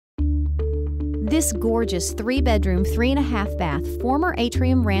This gorgeous 3-bedroom, 3.5-bath former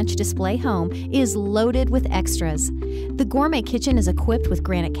Atrium Ranch display home is loaded with extras. The gourmet kitchen is equipped with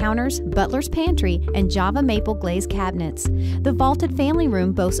granite counters, Butler's pantry, and Java maple glaze cabinets. The vaulted family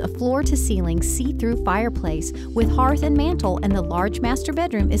room boasts a floor-to-ceiling see-through fireplace with hearth and mantle, and the large master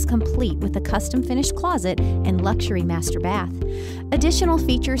bedroom is complete with a custom-finished closet and luxury master bath. Additional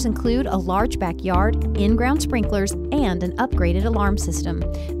features include a large backyard, in-ground sprinklers, and an upgraded alarm system.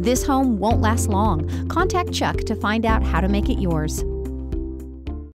 This home won't last long. Contact Chuck to find out how to make it yours.